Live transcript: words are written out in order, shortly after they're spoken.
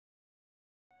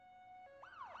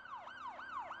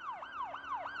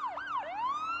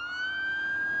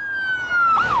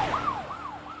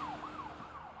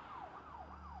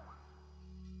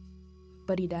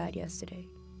Buddy died yesterday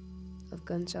of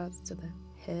gunshots to the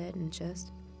head and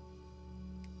chest.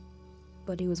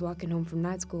 Buddy was walking home from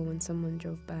night school when someone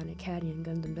drove by in a caddy and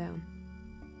gunned him down.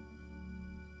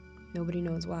 Nobody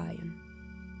knows why, and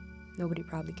nobody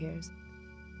probably cares.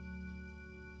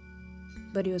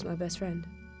 Buddy was my best friend.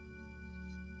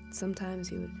 Sometimes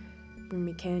he would bring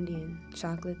me candy and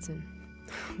chocolates and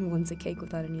once a cake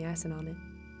without any icing on it.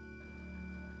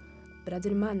 But I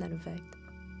didn't mind that, in fact.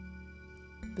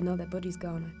 But now that Buddy's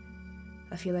gone,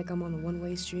 I feel like I'm on a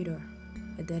one-way street or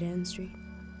a dead-end street.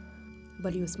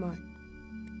 Buddy was smart.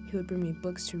 He would bring me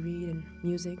books to read and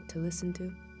music to listen to.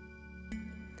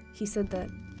 He said that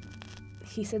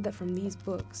from these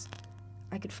books,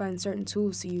 I could find certain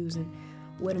tools to use and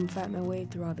let him fight my way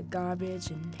through all the garbage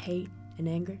and hate and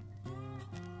anger.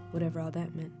 Whatever all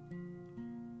that meant.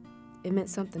 It meant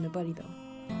something to Buddy, though.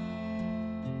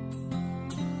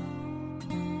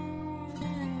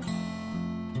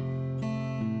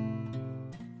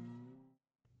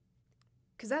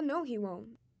 Cause I know he won't.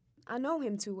 I know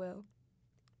him too well.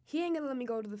 He ain't gonna let me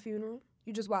go to the funeral.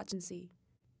 You just watch and see.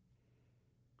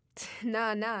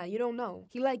 Nah, you don't know.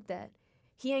 He like that.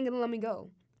 He ain't gonna let me go.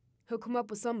 He'll come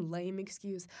up with some lame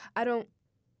excuse.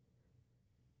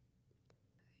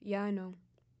 Yeah, I know.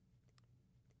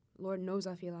 Lord knows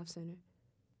I feel off-center.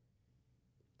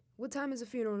 What time is the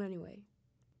funeral anyway?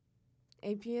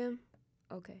 8 p.m.?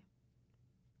 Okay.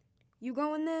 You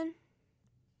going then?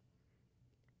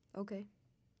 Okay.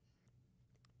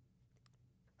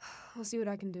 I'll see what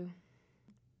I can do.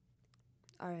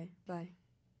 All right, bye.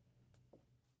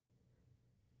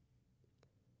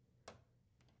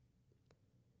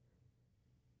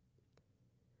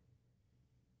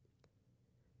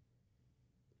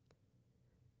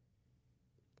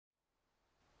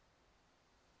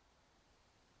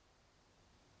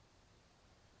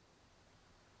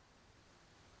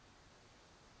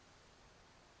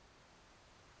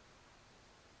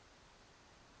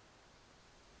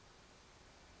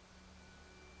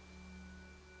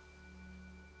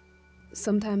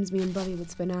 Sometimes me and Buddy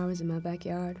would spend hours in my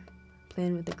backyard,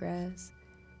 playing with the grass,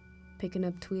 picking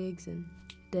up twigs and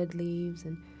dead leaves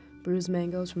and bruised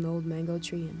mangoes from the old mango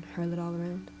tree and hurl it all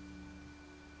around.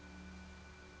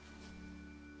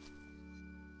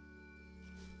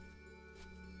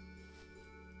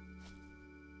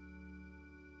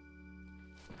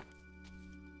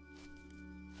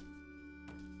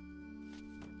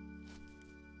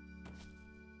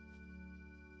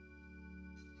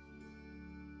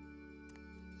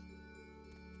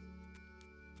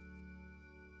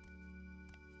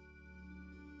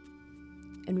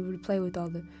 And we would play with all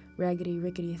the raggedy,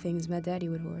 rickety things my daddy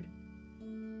would hoard.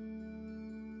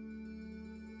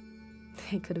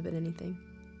 It could have been anything.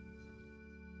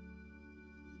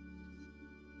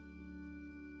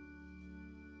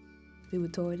 We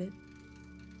would toy with it,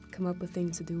 come up with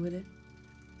things to do with it,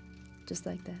 just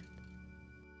like that.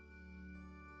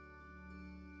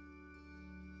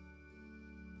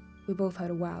 We both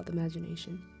had a wild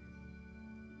imagination.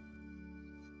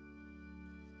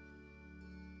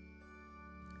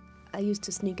 I used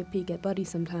to sneak a peek at Buddy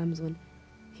sometimes when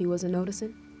he wasn't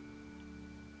noticing.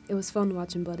 It was fun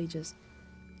watching Buddy just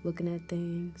looking at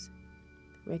things,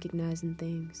 recognizing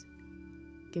things,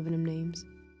 giving them names.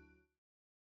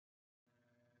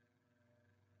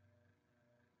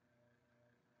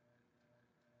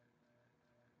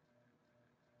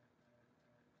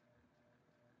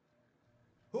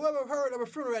 Whoever heard of a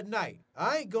funeral at night?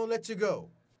 I ain't gonna let you go.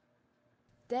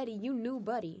 Daddy, you knew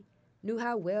Buddy. Knew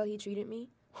how well he treated me.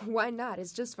 Why not?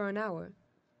 It's just for an hour.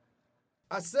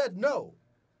 I said no.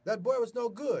 That boy was no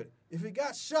good. If he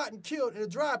got shot and killed in a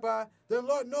drive-by, then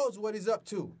Lord knows what he's up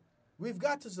to. We've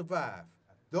got to survive.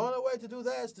 The only way to do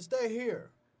that is to stay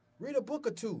here. Read a book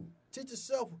or two. Teach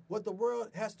yourself what the world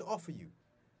has to offer you.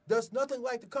 There's nothing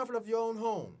like the comfort of your own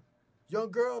home.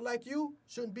 Young girl like you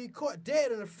shouldn't be caught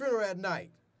dead in a funeral at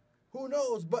night. Who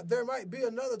knows, but there might be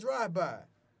another drive-by.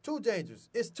 Too dangerous.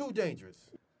 It's too dangerous.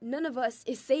 None of us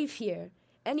is safe here.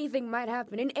 Anything might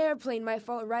happen. An airplane might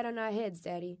fall right on our heads,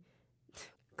 Daddy.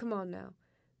 Come on now.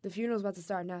 The funeral's about to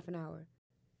start in half an hour.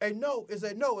 A no is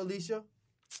a no, Alicia.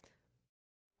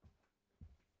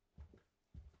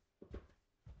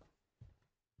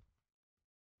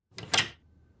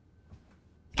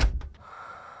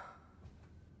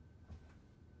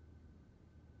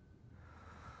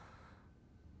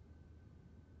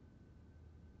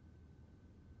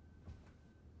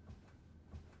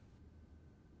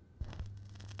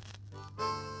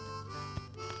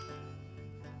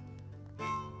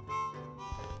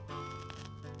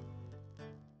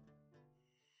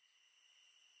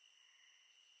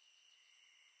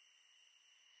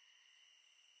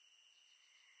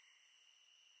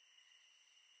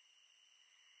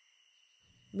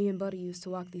 Me and Buddy used to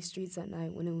walk these streets at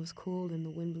night when it was cool and the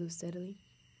wind blew steadily.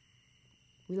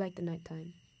 We liked the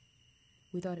nighttime.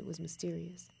 We thought it was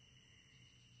mysterious.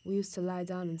 We used to lie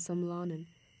down in some lawn and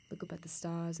look up at the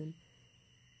stars, and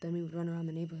then we would run around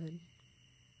the neighborhood.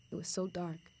 It was so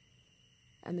dark,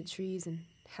 and the trees and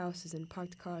houses and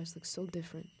parked cars looked so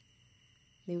different.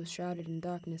 They were shrouded in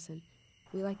darkness, and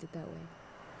we liked it that way.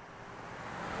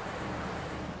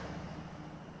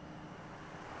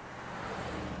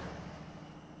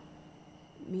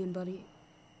 Me and Buddy,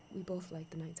 we both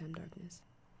liked the nighttime darkness.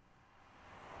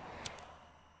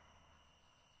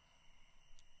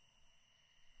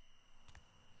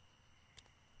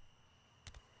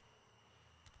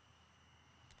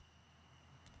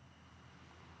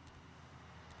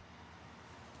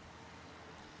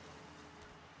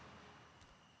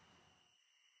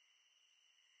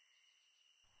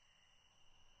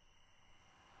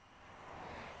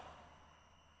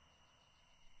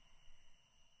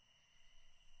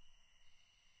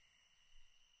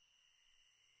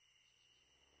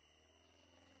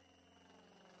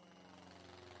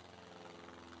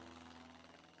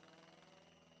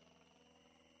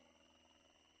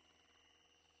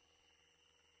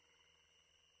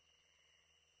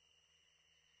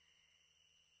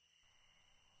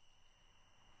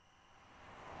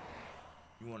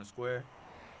 You want a square?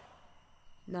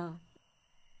 Nah,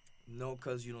 No,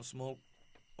 'cause you don't smoke,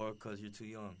 or 'cause you're too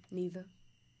young? neither.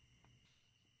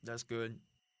 That's good.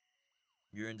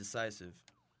 You're indecisive.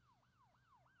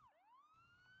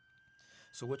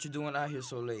 So what you doing out here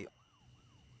so late?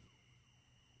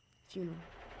 Funeral.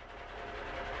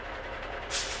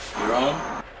 Your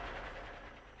own?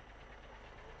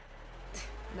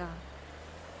 Nah.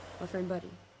 My friend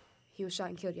Buddy. He was shot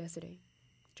and killed yesterday.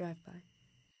 Drive-by.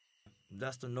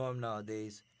 That's the norm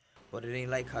nowadays. But it ain't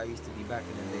like how it used to be back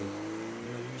in the day.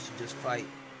 You know, you used to just fight.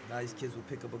 Now these kids will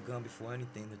pick up a gun before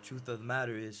anything. The truth of the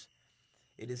matter is,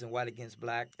 it isn't white against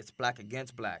black. It's black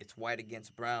against black. It's white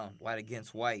against brown. White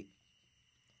against white.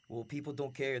 Well, people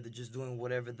don't care. They're just doing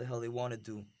whatever the hell they want to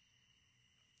do.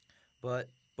 But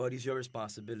it's your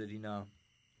responsibility now.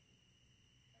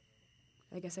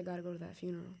 I guess I gotta go to that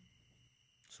funeral.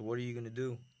 So what are you going to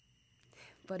do?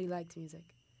 Buddy liked music.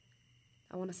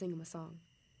 I want to sing him a song.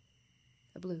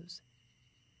 A blues.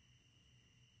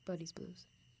 Buddy's blues.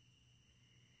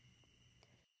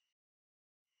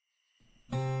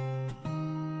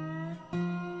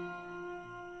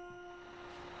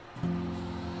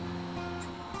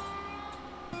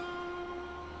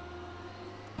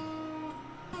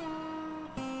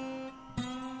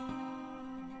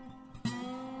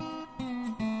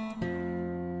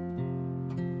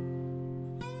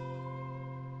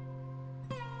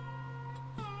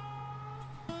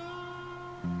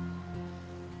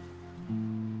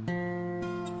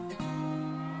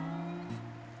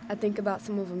 I think about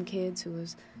some of them kids who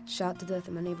was shot to death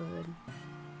in my neighborhood,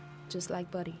 just like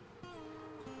Buddy.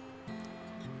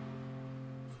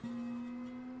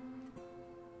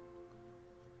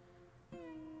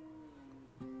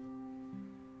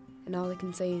 And all I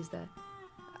can say is that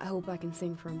I hope I can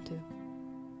sing for him too.